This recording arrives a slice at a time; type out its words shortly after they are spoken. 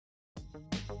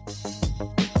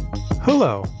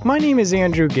Hello, my name is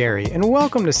Andrew Gary, and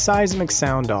welcome to Seismic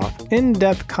Sound Off,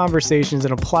 in-depth conversations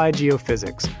in applied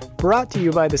geophysics, brought to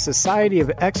you by the Society of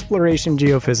Exploration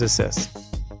Geophysicists.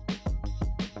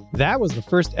 That was the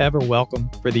first ever welcome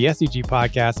for the SEG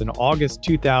podcast in August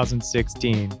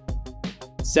 2016.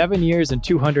 7 years and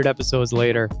 200 episodes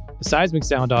later, the Seismic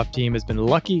Sound Off team has been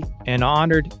lucky and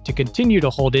honored to continue to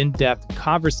hold in-depth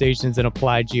conversations in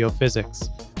applied geophysics.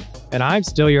 And I'm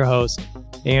still your host,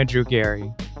 Andrew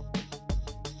Gary.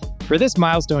 For this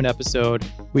milestone episode,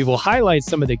 we will highlight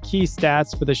some of the key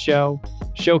stats for the show,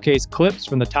 showcase clips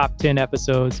from the top 10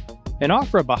 episodes, and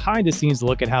offer a behind-the-scenes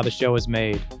look at how the show is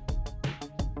made.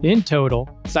 In total,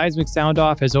 Seismic Sound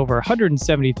Off has over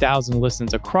 170,000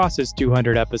 listens across its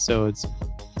 200 episodes.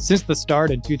 Since the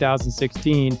start in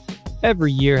 2016,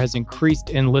 every year has increased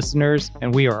in listeners,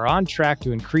 and we are on track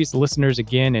to increase listeners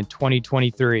again in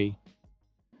 2023.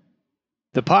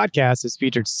 The podcast has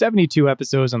featured 72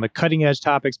 episodes on the cutting-edge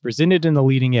topics presented in the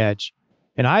leading edge,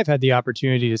 and I've had the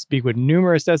opportunity to speak with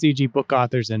numerous SEG book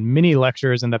authors and many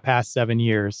lecturers in the past 7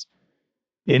 years.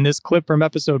 In this clip from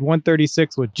episode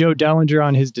 136 with Joe Dellinger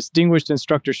on his Distinguished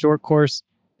Instructor short course,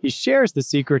 he shares the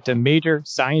secret to major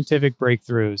scientific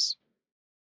breakthroughs.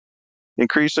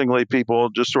 Increasingly, people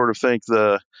just sort of think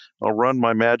I'll run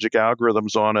my magic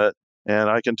algorithms on it, and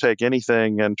I can take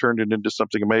anything and turn it into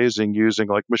something amazing using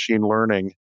like machine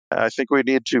learning. I think we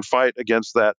need to fight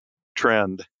against that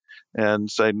trend and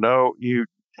say, no, you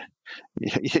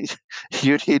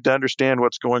need to understand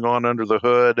what's going on under the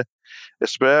hood.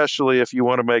 Especially if you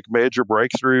want to make major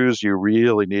breakthroughs, you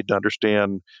really need to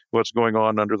understand what's going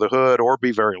on under the hood, or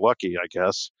be very lucky, I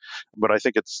guess. But I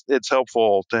think it's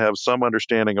helpful to have some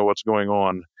understanding of what's going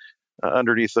on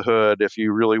underneath the hood if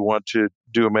you really want to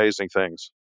do amazing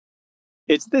things.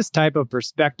 It's this type of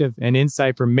perspective and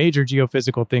insight from major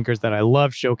geophysical thinkers that I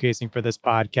love showcasing for this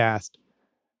podcast.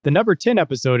 The number 10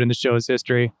 episode in the show's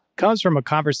history comes from a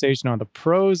conversation on the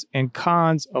pros and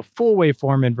cons of full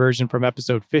waveform inversion from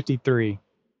episode 53.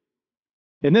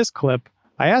 In this clip,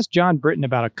 I asked John Britton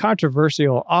about a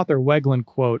controversial Arthur Wegelin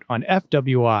quote on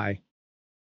FWI.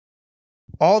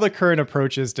 All the current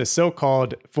approaches to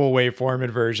so-called full waveform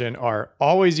inversion are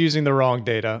always using the wrong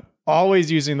data,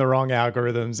 always using the wrong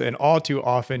algorithms, and all too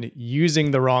often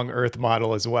using the wrong Earth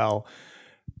model as well.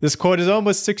 This quote is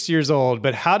almost 6 years old,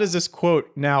 but how does this quote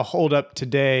now hold up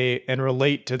today and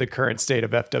relate to the current state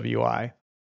of FWI?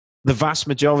 The vast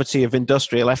majority of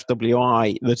industrial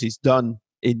FWI that is done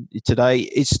today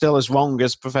is still as wrong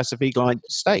as Professor Wiegelein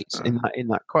states in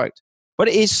that quote. But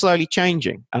it is slowly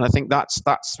changing, and I think that's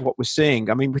what we're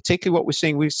seeing. I mean, particularly what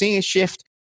we're seeing a shift.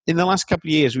 In the last couple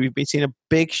of years, we've been seeing a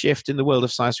big shift in the world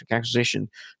of seismic acquisition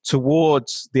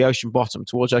towards the ocean bottom,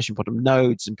 towards ocean bottom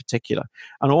nodes in particular.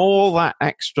 And all that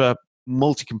extra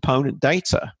multi-component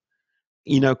data,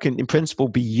 can in principle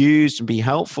be used and be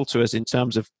helpful to us in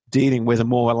terms of dealing with a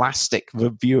more elastic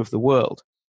view of the world.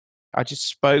 I just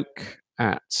spoke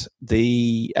at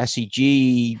the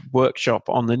SEG workshop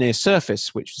on the near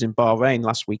surface, which was in Bahrain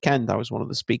last weekend. I was one of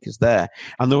the speakers there.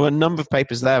 And there were a number of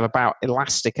papers there about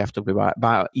elastic FWI,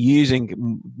 about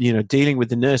using, dealing with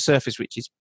the near surface, which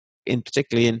is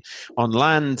particularly on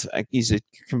land,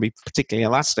 can be particularly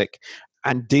elastic,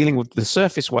 and dealing with the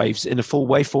surface waves in a full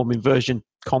waveform inversion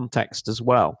context as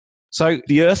well. So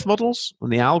the Earth models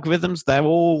and the algorithms, they're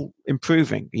all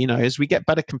improving. As we get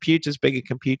better computers, bigger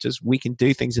computers, we can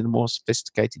do things in a more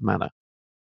sophisticated manner.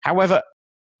 However,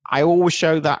 I always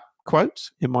show that quote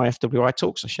in my FWI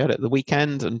talks. I showed it at the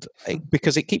weekend, and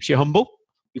because it keeps you humble,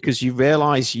 because you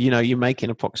realize, you're making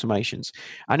approximations.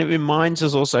 And it reminds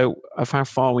us also of how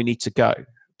far we need to go,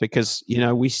 because,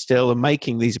 we still are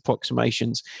making these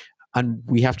approximations, and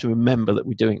we have to remember that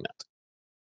we're doing that.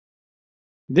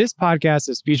 This podcast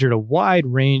has featured a wide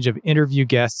range of interview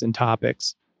guests and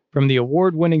topics, from the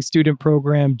award-winning student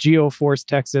program GeoForce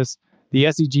Texas, the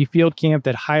SEG field camp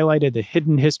that highlighted the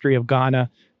hidden history of Ghana,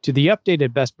 to the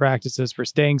updated best practices for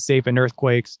staying safe in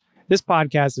earthquakes. This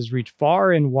podcast has reached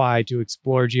far and wide to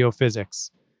explore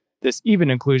geophysics. This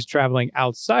even includes traveling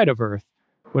outside of Earth,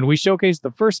 when we showcase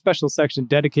the first special section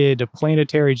dedicated to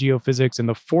planetary geophysics in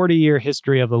the 40-year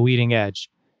history of the leading edge.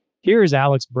 Here is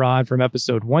Alex Braun from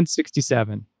episode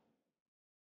 167.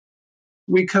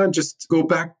 We can't just go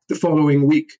back the following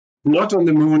week, not on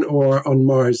the moon or on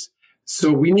Mars.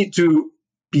 So we need to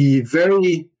be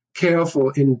very careful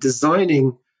in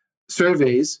designing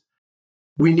surveys.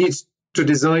 We need to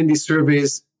design these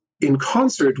surveys in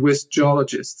concert with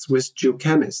geologists, with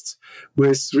geochemists,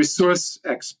 with resource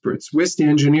experts, with the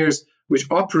engineers which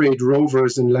operate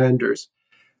rovers and landers.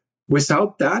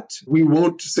 Without that, we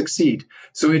won't succeed.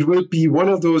 So it will be one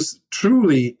of those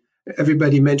truly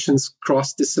Everybody mentions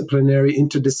cross-disciplinary,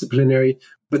 interdisciplinary,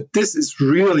 but this is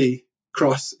really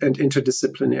cross and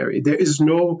interdisciplinary. There is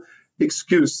no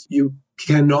excuse. You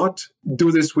cannot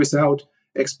do this without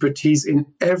expertise in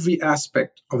every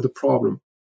aspect of the problem.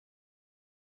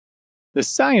 The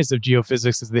science of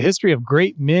geophysics is the history of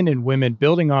great men and women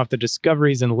building off the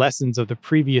discoveries and lessons of the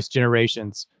previous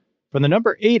generations. From the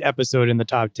number 8 episode in the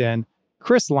top 10,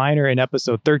 Chris Liner in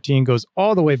episode 13 goes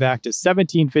all the way back to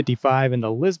 1755 and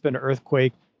the Lisbon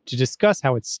earthquake to discuss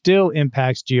how it still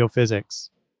impacts geophysics.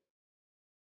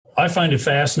 I find it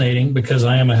fascinating because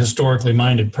I am a historically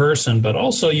minded person, but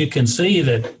also you can see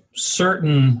that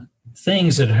certain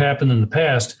things that happened in the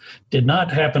past did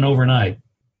not happen overnight.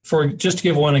 For just to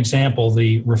give one example,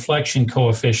 the reflection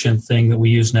coefficient thing that we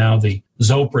use now, the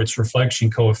Zoeppritz reflection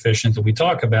coefficient that we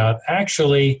talk about,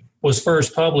 actually was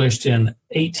first published in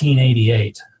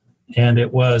 1888. And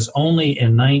it was only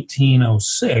in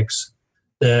 1906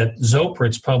 that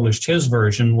Zoeppritz published his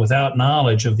version without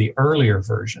knowledge of the earlier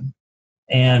version.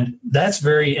 And that's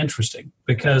very interesting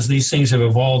because these things have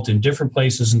evolved in different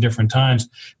places and different times.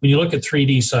 When you look at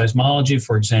 3D seismology,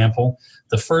 for example,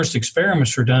 the first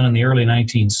experiments were done in the early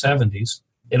 1970s.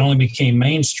 It only became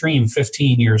mainstream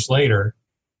 15 years later,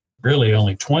 really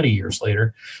only 20 years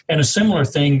later. And a similar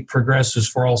thing progresses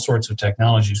for all sorts of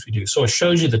technologies we do. So it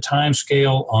shows you the time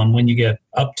scale on when you get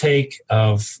uptake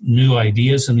of new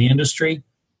ideas in the industry.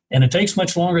 And it takes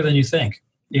much longer than you think.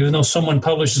 Even though someone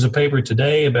publishes a paper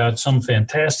today about some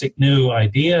fantastic new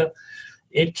idea,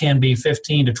 it can be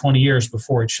 15 to 20 years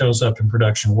before it shows up in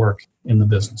production work in the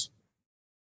business.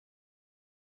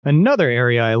 Another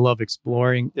area I love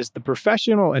exploring is the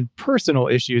professional and personal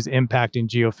issues impacting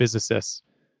geophysicists.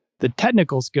 The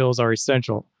technical skills are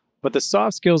essential, but the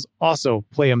soft skills also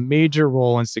play a major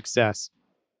role in success.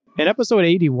 In episode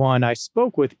 81, I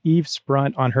spoke with Eve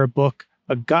Sprunt on her book,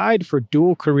 A Guide for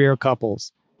Dual Career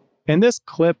Couples. In this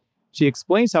clip, she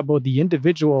explains how both the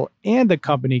individual and the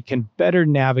company can better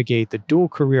navigate the dual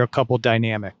career couple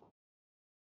dynamic.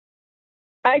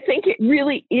 I think it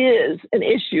really is an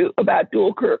issue about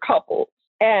dual career couples.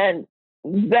 And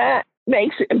that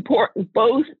makes it important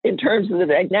both in terms of the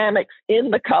dynamics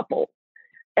in the couple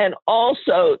and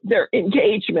also their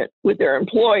engagement with their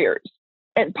employers.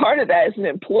 And part of that is an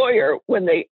employer, when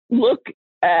they look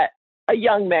at a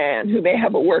young man who may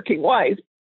have a working wife,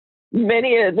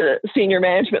 many of the senior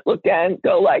management look down and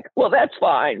go like, well, that's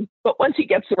fine. But once he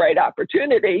gets the right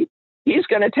opportunity, he's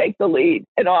going to take the lead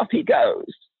and off he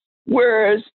goes.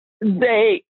 Whereas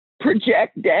they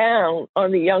project down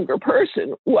on the younger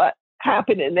person what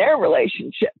happened in their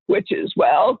relationship, which is,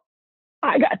 well,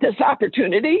 I got this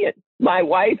opportunity and my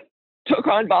wife took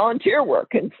on volunteer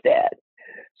work instead.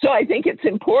 So I think it's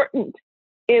important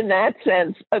in that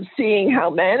sense of seeing how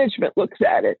management looks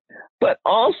at it, but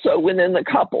also within the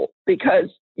couple, because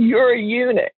you're a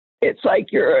unit. It's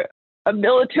like you're a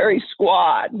military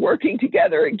squad working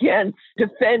together against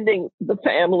defending the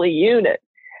family unit.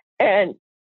 And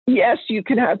yes, you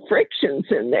can have frictions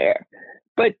in there,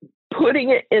 but putting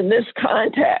it in this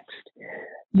context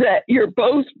that you're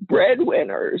both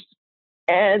breadwinners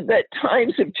and that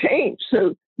times have changed.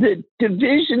 So the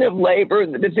division of labor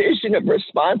and the division of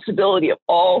responsibility of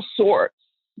all sorts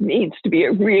needs to be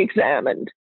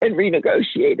re-examined and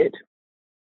renegotiated.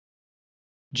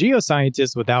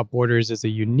 Geoscientists Without Borders is a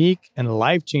unique and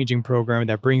life-changing program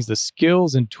that brings the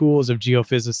skills and tools of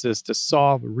geophysicists to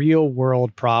solve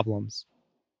real-world problems.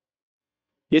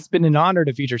 It's been an honor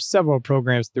to feature several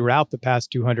programs throughout the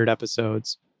past 200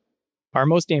 episodes. Our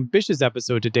most ambitious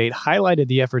episode to date highlighted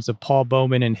the efforts of Paul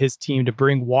Bowman and his team to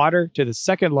bring water to the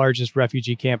second largest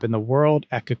refugee camp in the world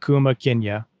at Kakuma,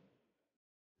 Kenya.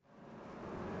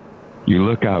 You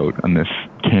look out on this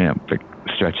camp that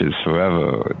stretches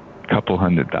forever, a couple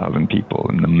 100,000 people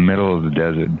in the middle of the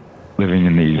desert, living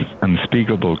in these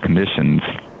unspeakable conditions.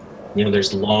 You know,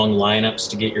 there's long lineups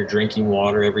to get your drinking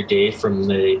water every day from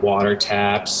the water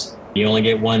taps. You only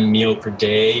get one meal per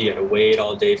day. You got to wait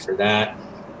all day for that.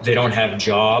 They don't have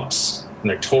jobs, and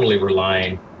they're totally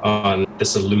relying on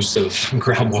this elusive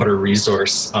groundwater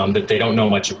resource that they don't know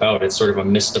much about. It's sort of a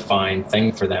mystifying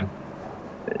thing for them.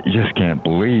 You just can't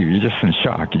believe. You're just in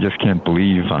shock. You just can't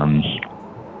believe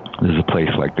there's a place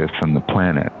like this on the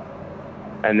planet.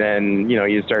 And then, you know,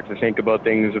 you start to think about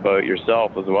things about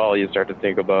yourself as well. You start to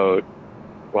think about,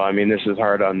 well, I mean, this is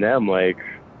hard on them. Like,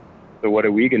 so what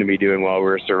are we going to be doing while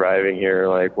we're surviving here?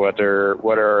 Like, what are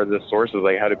the sources?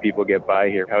 Like, how do people get by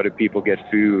here? How do people get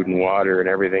food and water and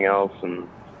everything else? And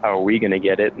how are we going to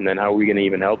get it? And then how are we going to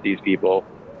even help these people?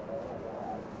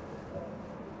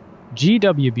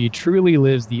 GWB truly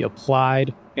lives the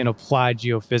applied in applied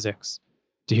geophysics.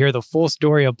 To hear the full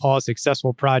story of Paul's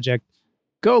successful project,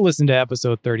 go listen to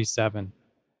episode 37.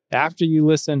 After you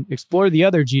listen, explore the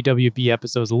other GWP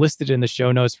episodes listed in the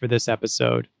show notes for this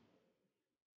episode.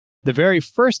 The very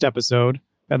first episode,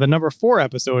 and the number 4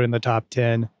 episode in the top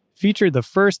 10, featured the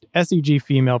first SEG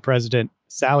female president,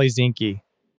 Sally Zinke.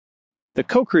 The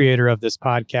co-creator of this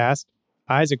podcast,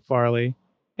 Isaac Farley,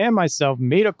 and myself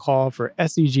made a call for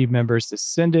SEG members to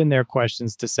send in their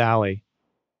questions to Sally.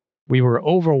 We were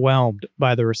overwhelmed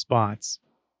by the response.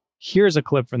 Here's a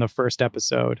clip from the first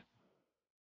episode.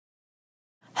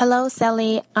 Hello,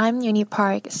 Sally. I'm Uni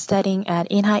Park, studying at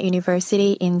Inha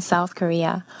University in South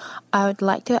Korea. I would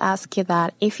like to ask you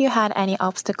that if you had any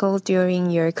obstacles during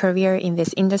your career in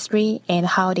this industry, and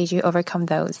how did you overcome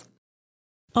those?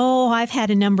 Oh, I've had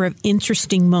a number of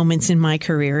interesting moments in my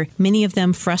career, many of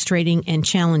them frustrating and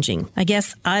challenging. I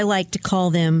guess I like to call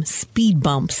them speed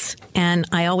bumps, and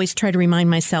I always try to remind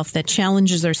myself that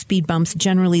challenges or speed bumps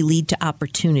generally lead to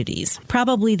opportunities.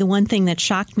 Probably the one thing that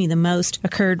shocked me the most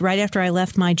occurred right after I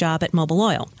left my job at Mobil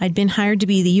Oil. I'd been hired to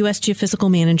be the U.S. geophysical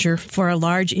manager for a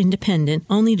large independent,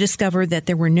 only to discover that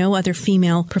there were no other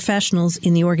female professionals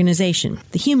in the organization.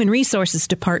 The Human Resources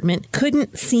Department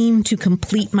couldn't seem to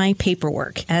complete my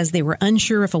paperwork, as they were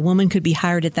unsure if a woman could be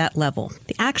hired at that level.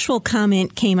 The actual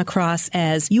comment came across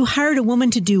as, "You hired a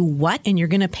woman to do what, and you're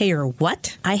going to pay her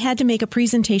what?" I had to make a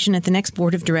presentation at the next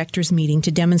board of directors meeting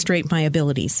to demonstrate my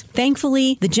abilities.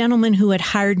 Thankfully, the gentleman who had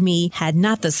hired me had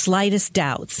not the slightest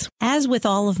doubts. As with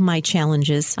all of my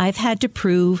challenges, I've had to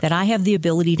prove that I have the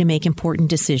ability to make important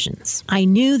decisions. I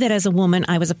knew that as a woman,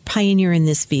 I was a pioneer in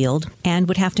this field and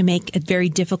would have to make a very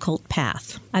difficult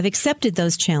path. I've accepted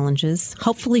those challenges,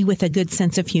 hopefully with a good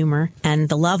sense of humor and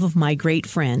the love of my great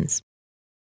friends.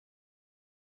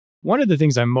 One of the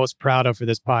things I'm most proud of for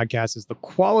this podcast is the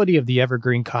quality of the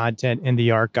evergreen content in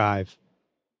the archive.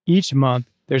 Each month,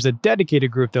 there's a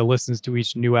dedicated group that listens to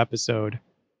each new episode.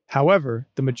 However,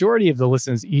 the majority of the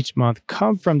listens each month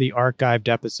come from the archived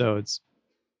episodes.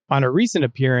 On a recent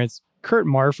appearance, Kurt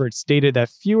Marford stated that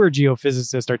fewer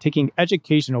geophysicists are taking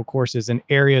educational courses in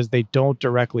areas they don't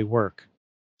directly work.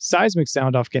 Seismic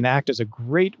Sound Off can act as a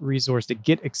great resource to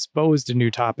get exposed to new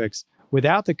topics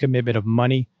without the commitment of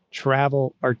money,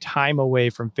 travel, or time away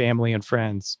from family and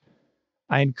friends.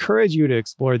 I encourage you to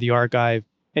explore the archive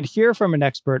and hear from an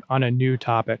expert on a new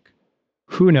topic.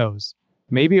 Who knows?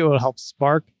 Maybe it will help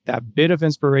spark that bit of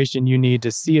inspiration you need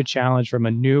to see a challenge from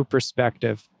a new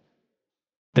perspective.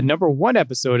 The number 1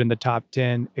 episode in the top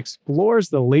 10 explores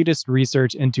the latest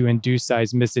research into induced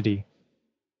seismicity.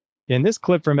 In this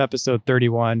clip from episode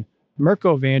 31,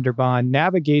 Mirko van der Baan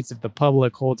navigates if the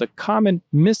public holds a common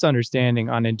misunderstanding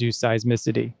on induced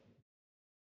seismicity.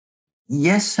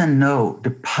 Yes and no.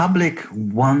 The public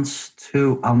wants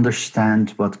to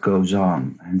understand what goes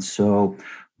on. And so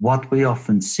what we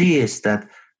often see is that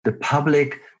the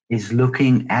public is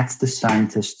looking at the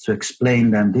scientists to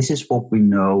explain them, this is what we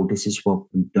know, this is what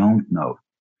we don't know.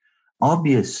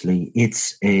 Obviously,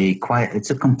 it's a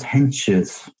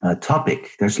contentious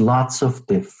topic. There's lots of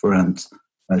different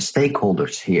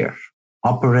stakeholders here.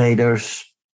 Operators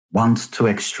want to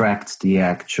extract the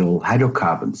actual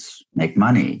hydrocarbons, make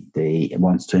money. They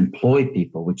want to employ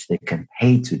people, which they can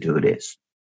pay to do this.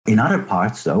 In other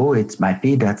parts, though, it might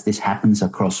be that this happens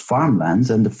across farmlands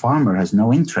and the farmer has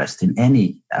no interest in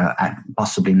any,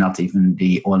 possibly not even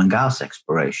the oil and gas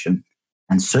exploration,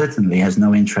 and certainly has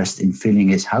no interest in feeling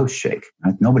his house shake.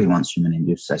 Right? Nobody wants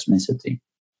human-induced seismicity.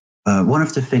 One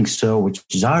of the things, which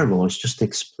is our role, is just to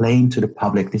explain to the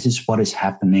public, this is what is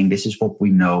happening, this is what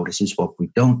we know, this is what we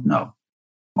don't know.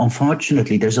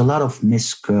 Unfortunately, there's a lot of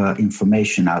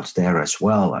misinformation out there as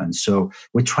well. And so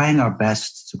we're trying our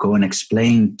best to go and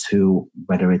explain to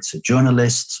whether it's a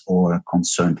journalist or a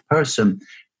concerned person,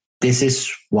 this is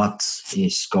what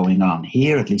is going on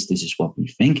here. At least this is what we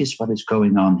think is what is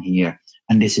going on here.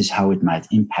 And this is how it might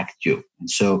impact you. And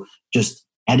so just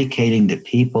educating the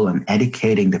people and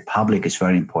educating the public is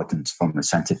very important from a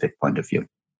scientific point of view.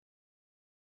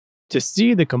 To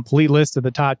see the complete list of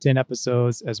the top 10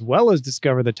 episodes, as well as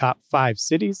discover the top 5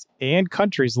 cities and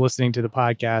countries listening to the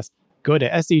podcast, go to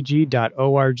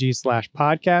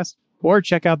seg.org/podcast or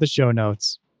check out the show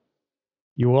notes.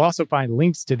 You will also find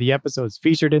links to the episodes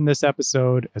featured in this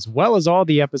episode, as well as all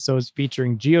the episodes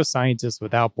featuring Geoscientists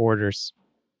Without Borders.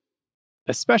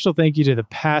 A special thank you to the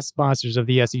past sponsors of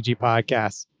the SEG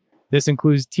podcast. This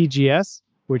includes TGS,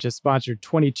 which has sponsored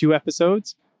 22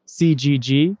 episodes,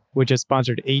 CGG, which has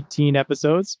sponsored 18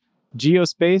 episodes,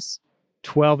 Geospace,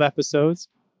 12 episodes,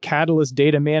 Catalyst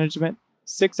Data Management,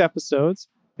 6 episodes,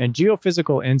 and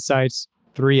Geophysical Insights,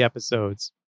 3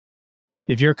 episodes.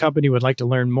 If your company would like to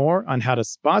learn more on how to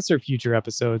sponsor future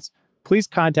episodes, please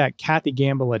contact Kathy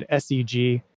Gamble at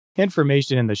SEG.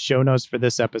 Information in the show notes for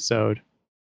this episode.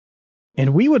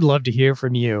 And we would love to hear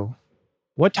from you.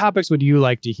 What topics would you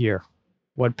like to hear?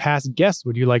 What past guests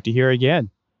would you like to hear again?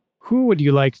 Who would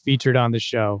you like featured on the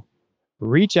show?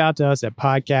 Reach out to us at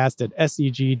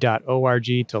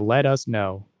podcast@seg.org to let us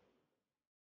know.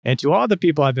 And to all the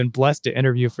people I've been blessed to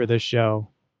interview for this show,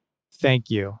 thank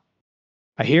you.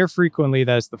 I hear frequently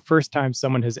that it's the first time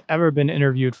someone has ever been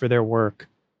interviewed for their work,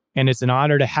 and it's an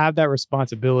honor to have that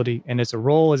responsibility, and it's a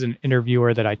role as an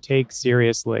interviewer that I take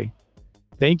seriously.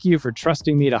 Thank you for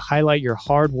trusting me to highlight your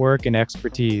hard work and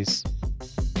expertise.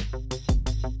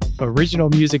 Original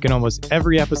music in almost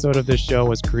every episode of this show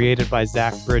was created by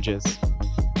Zach Bridges.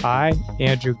 I,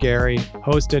 Andrew Gary,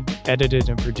 hosted, edited,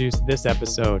 and produced this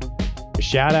episode. A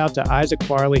shout out to Isaac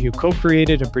Farley, who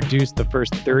co-created and produced the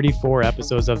first 34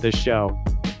 episodes of this show.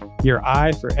 Your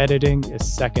eye for editing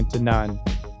is second to none.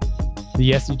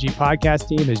 The SEG podcast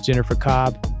team is Jennifer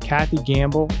Cobb, Kathy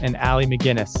Gamble, and Allie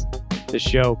McGinnis. The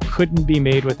show couldn't be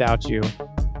made without you.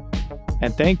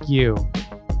 And thank you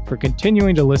for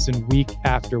continuing to listen week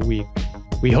after week.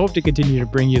 We hope to continue to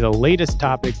bring you the latest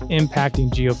topics impacting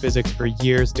geophysics for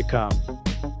years to come.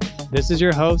 This is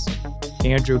your host,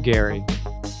 Andrew Gary.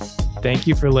 Thank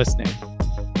you for listening.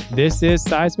 This is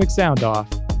Seismic Sound Off,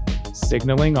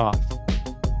 signaling off.